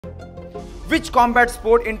Which combat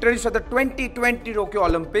sport introduced at the 2020 Tokyo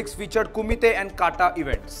Olympics featured kumite and kata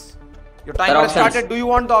events? Your timer has started. Do you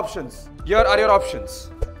want the options? Here are your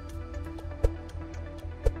options.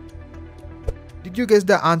 Did you guess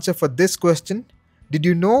the answer for this question? Did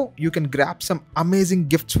you know you can grab some amazing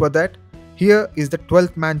gifts for that? Here is the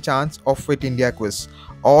 12th man chance of Fit India quiz.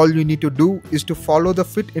 All you need to do is to follow the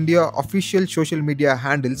Fit India official social media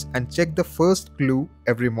handles and check the first clue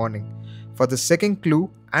every morning. For the second clue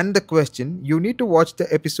and the question, you need to watch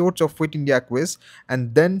the episodes of Fit India quiz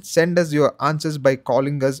and then send us your answers by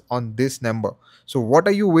calling us on this number. So what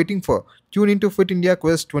are you waiting for? Tune into Fit India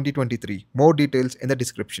Quiz 2023. More details in the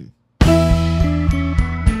description.